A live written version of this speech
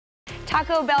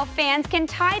Taco Bell fans can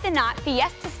tie the knot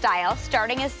fiesta style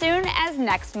starting as soon as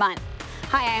next month.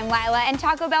 Hi, I'm Lila, and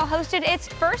Taco Bell hosted its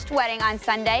first wedding on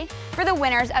Sunday for the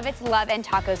winners of its Love and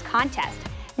Tacos contest.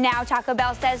 Now Taco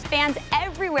Bell says fans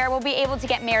everywhere will be able to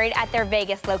get married at their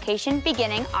Vegas location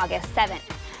beginning August 7th.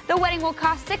 The wedding will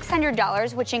cost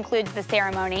 $600, which includes the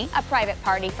ceremony, a private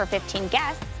party for 15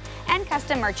 guests, and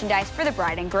custom merchandise for the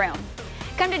bride and groom.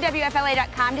 Come to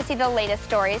WFLA.com to see the latest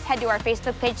stories. Head to our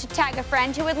Facebook page to tag a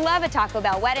friend who would love a Taco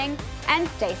Bell wedding, and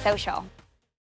stay social.